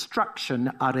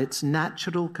destruction are its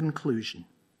natural conclusion.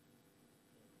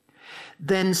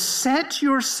 Then set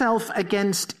yourself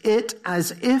against it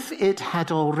as if it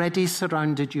had already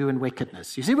surrounded you in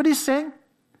wickedness. You see what he's saying?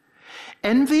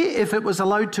 Envy, if it was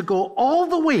allowed to go all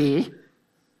the way,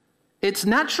 its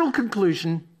natural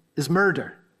conclusion is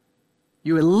murder.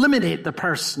 You eliminate the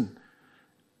person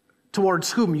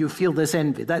towards whom you feel this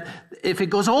envy. That if it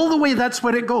goes all the way, that's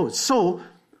where it goes. So,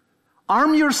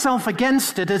 arm yourself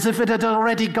against it as if it had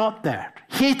already got there.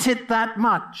 Hate it that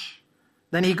much.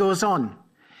 Then he goes on.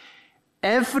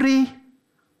 Every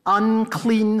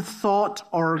unclean thought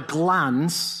or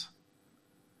glance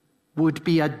would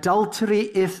be adultery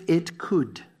if it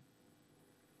could.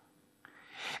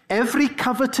 Every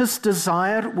covetous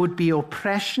desire would be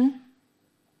oppression,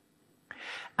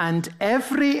 and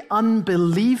every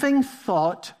unbelieving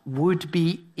thought would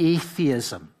be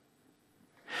atheism.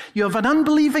 You have an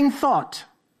unbelieving thought.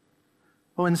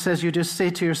 Owen says you just say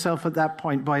to yourself at that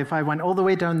point, boy, if I went all the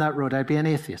way down that road, I'd be an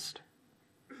atheist.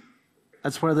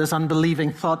 That's where this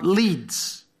unbelieving thought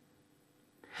leads.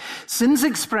 Sin's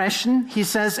expression, he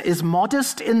says, is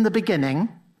modest in the beginning,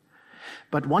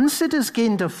 but once it has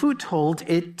gained a foothold,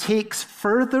 it takes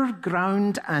further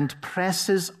ground and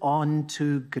presses on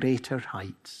to greater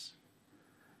heights.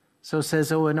 So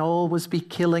says Owen, always be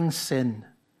killing sin,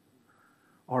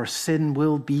 or sin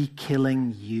will be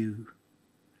killing you.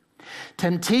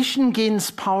 Temptation gains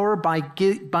power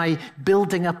by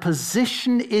building a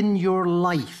position in your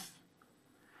life.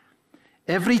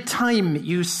 Every time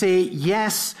you say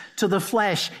yes to the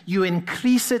flesh, you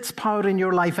increase its power in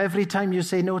your life. Every time you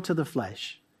say no to the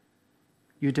flesh,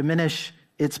 you diminish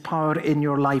its power in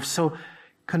your life. So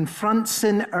confront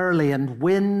sin early and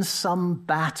win some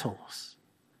battles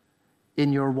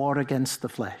in your war against the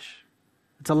flesh.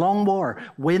 It's a long war.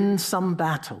 Win some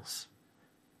battles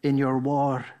in your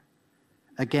war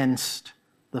against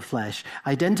the flesh.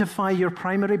 Identify your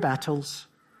primary battles.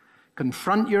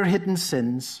 Confront your hidden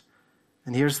sins.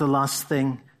 And here's the last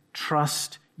thing.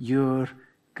 Trust your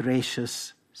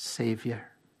gracious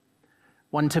Savior.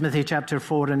 1 Timothy chapter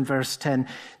 4 and verse 10.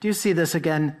 Do you see this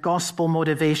again? Gospel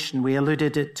motivation. We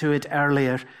alluded to it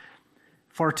earlier.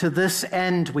 For to this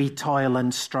end we toil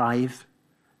and strive.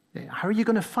 How are you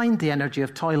going to find the energy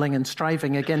of toiling and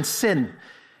striving against sin?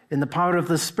 In the power of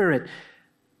the Spirit.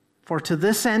 For to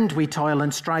this end we toil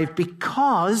and strive,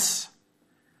 because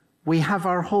we have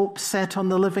our hope set on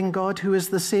the living God, who is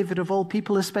the Savior of all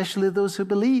people, especially those who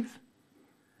believe.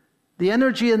 The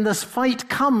energy in this fight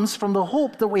comes from the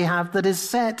hope that we have that is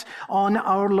set on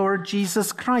our Lord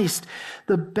Jesus Christ.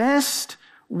 The best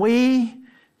way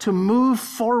to move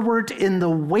forward in the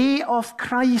way of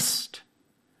Christ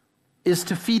is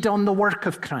to feed on the work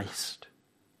of Christ.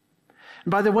 And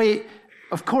by the way,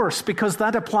 of course, because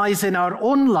that applies in our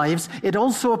own lives, it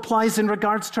also applies in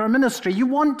regards to our ministry. You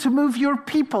want to move your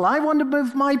people. I want to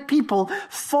move my people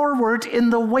forward in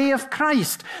the way of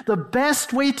Christ. The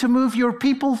best way to move your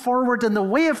people forward in the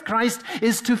way of Christ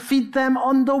is to feed them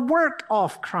on the work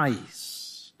of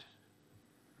Christ.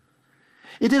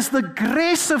 It is the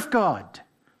grace of God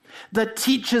that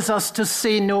teaches us to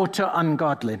say no to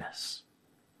ungodliness.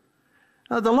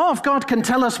 The law of God can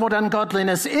tell us what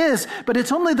ungodliness is, but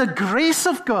it's only the grace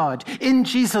of God in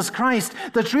Jesus Christ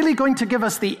that's really going to give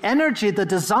us the energy, the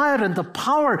desire, and the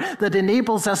power that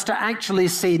enables us to actually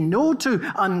say no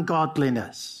to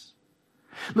ungodliness.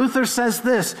 Luther says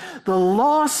this, the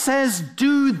law says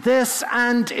do this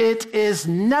and it is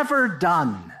never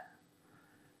done.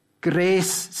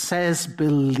 Grace says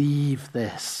believe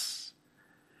this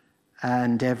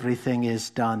and everything is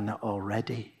done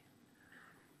already.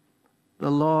 The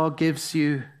law gives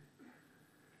you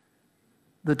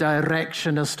the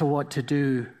direction as to what to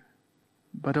do,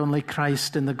 but only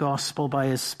Christ in the gospel by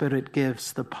his Spirit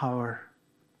gives the power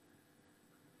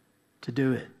to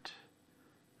do it.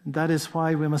 And that is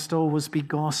why we must always be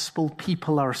gospel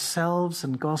people ourselves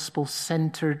and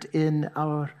gospel-centered in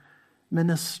our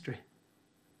ministry.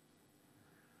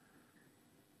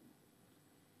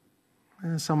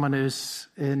 And someone who's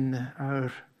in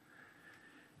our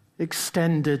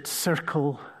extended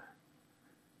circle,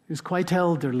 who's quite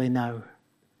elderly now.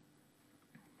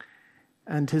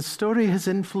 And his story has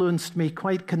influenced me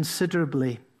quite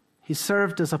considerably. He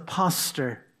served as a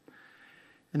pastor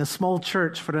in a small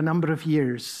church for a number of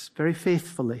years, very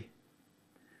faithfully.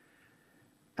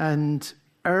 And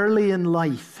early in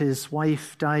life, his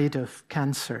wife died of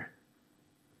cancer.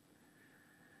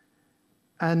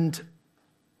 And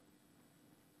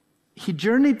he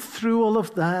journeyed through all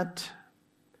of that.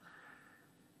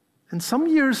 And some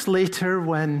years later,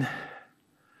 when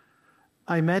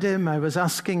I met him, I was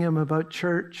asking him about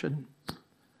church, and I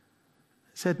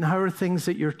said, and how are things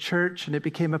at your church? And it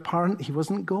became apparent he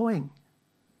wasn't going.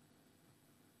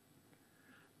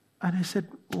 And I said,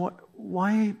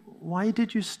 why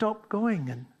did you stop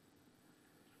going?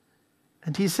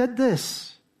 And he said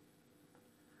this,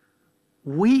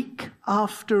 week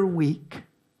after week,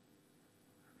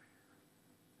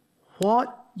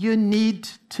 what you need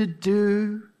to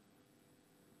do,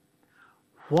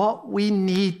 what we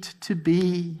need to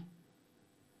be,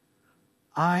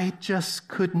 I just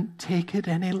couldn't take it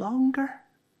any longer.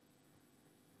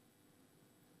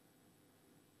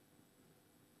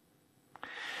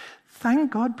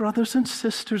 Thank God, brothers and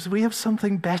sisters, we have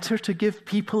something better to give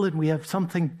people, and we have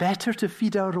something better to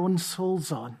feed our own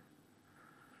souls on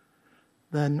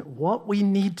than what we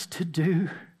need to do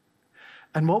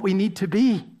and what we need to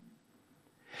be.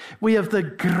 We have the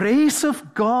grace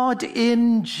of God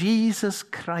in Jesus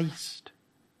Christ.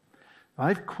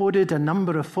 I've quoted a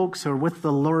number of folks who are with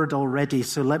the Lord already,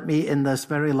 so let me, in this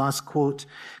very last quote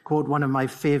one of my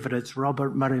favorites,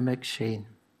 Robert Murray M'Cheyne.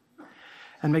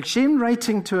 And M'Cheyne,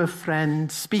 writing to a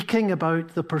friend, speaking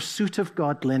about the pursuit of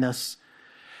godliness,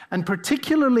 and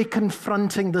particularly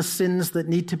confronting the sins that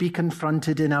need to be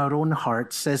confronted in our own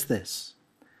hearts, says this: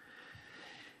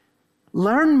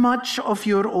 learn much of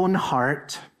your own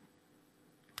heart,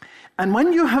 and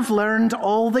when you have learned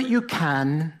all that you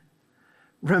can,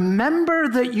 remember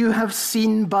that you have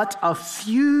seen but a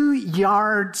few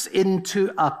yards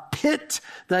into a pit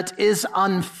that is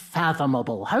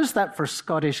unfathomable. How's that for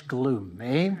Scottish gloom,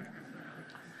 eh?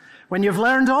 When you've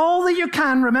learned all that you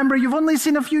can, remember you've only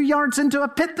seen a few yards into a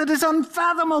pit that is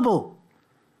unfathomable.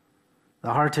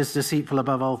 The heart is deceitful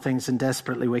above all things and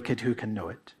desperately wicked. Who can know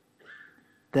it?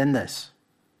 Then this: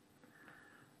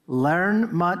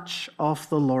 learn much of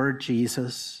the Lord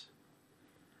Jesus,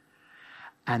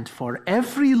 and for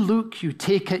every look you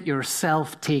take at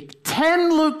yourself, take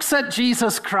 10 looks at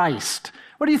Jesus Christ.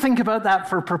 What do you think about that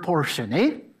for proportion,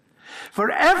 eh?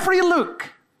 For every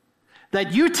look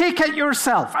that you take at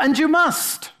yourself, and you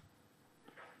must,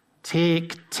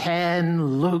 take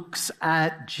 10 looks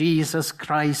at Jesus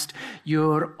Christ,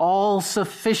 your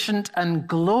all-sufficient and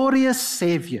glorious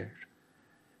Savior,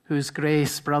 whose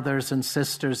grace, brothers and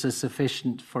sisters, is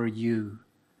sufficient for you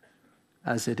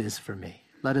as it is for me.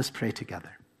 Let us pray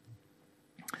together.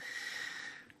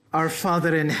 Our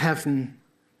Father in heaven,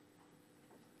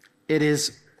 it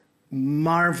is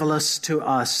marvelous to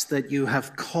us that you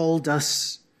have called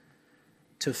us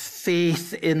to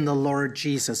faith in the Lord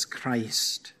Jesus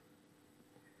Christ.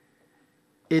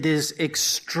 It is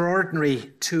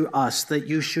extraordinary to us that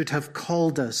you should have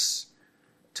called us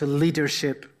to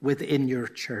leadership within your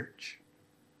church.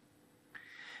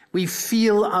 We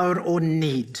feel our own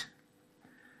need,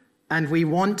 and we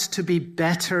want to be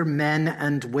better men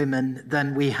and women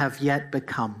than we have yet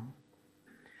become.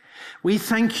 We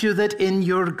thank you that in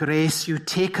your grace you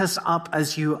take us up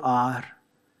as we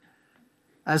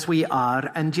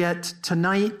are, and yet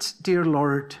tonight, dear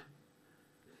Lord,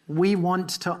 we want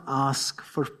to ask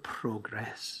for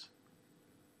progress.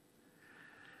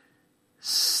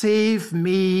 Save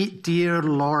me, dear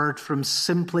Lord, from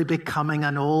simply becoming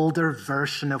an older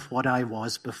version of what I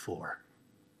was before.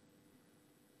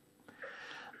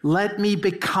 Let me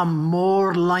become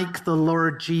more like the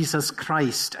Lord Jesus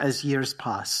Christ as years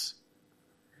pass.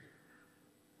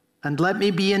 And let me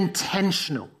be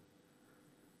intentional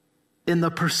in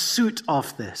the pursuit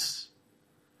of this.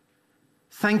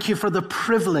 Thank you for the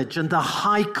privilege and the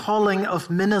high calling of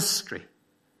ministry.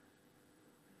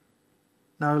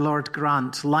 Now, Lord,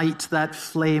 grant, light that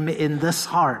flame in this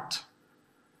heart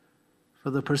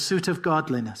for the pursuit of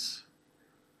godliness,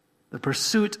 the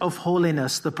pursuit of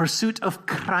holiness, the pursuit of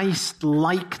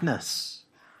Christ-likeness,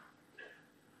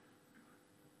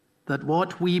 that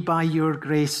what we by your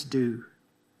grace do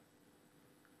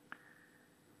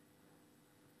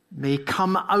may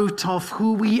come out of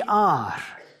who we are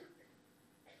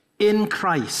in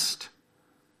Christ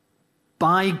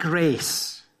by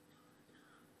grace.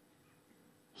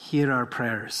 Hear our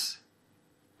prayers.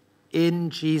 In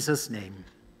Jesus' name,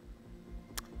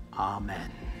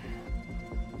 amen.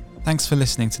 Thanks for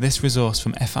listening to this resource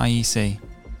from FIEC.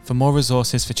 For more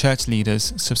resources for church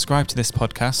leaders, subscribe to this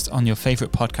podcast on your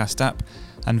favourite podcast app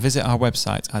and visit our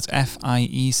website at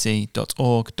fiec.org.uk.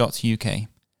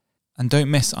 And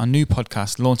don't miss our new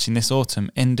podcast launching this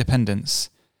autumn, Independence.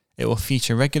 It will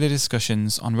feature regular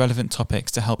discussions on relevant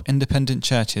topics to help independent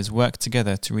churches work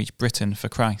together to reach Britain for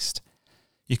Christ.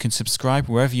 You can subscribe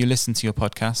wherever you listen to your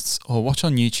podcasts or watch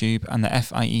on YouTube and the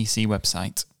FIEC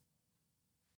website.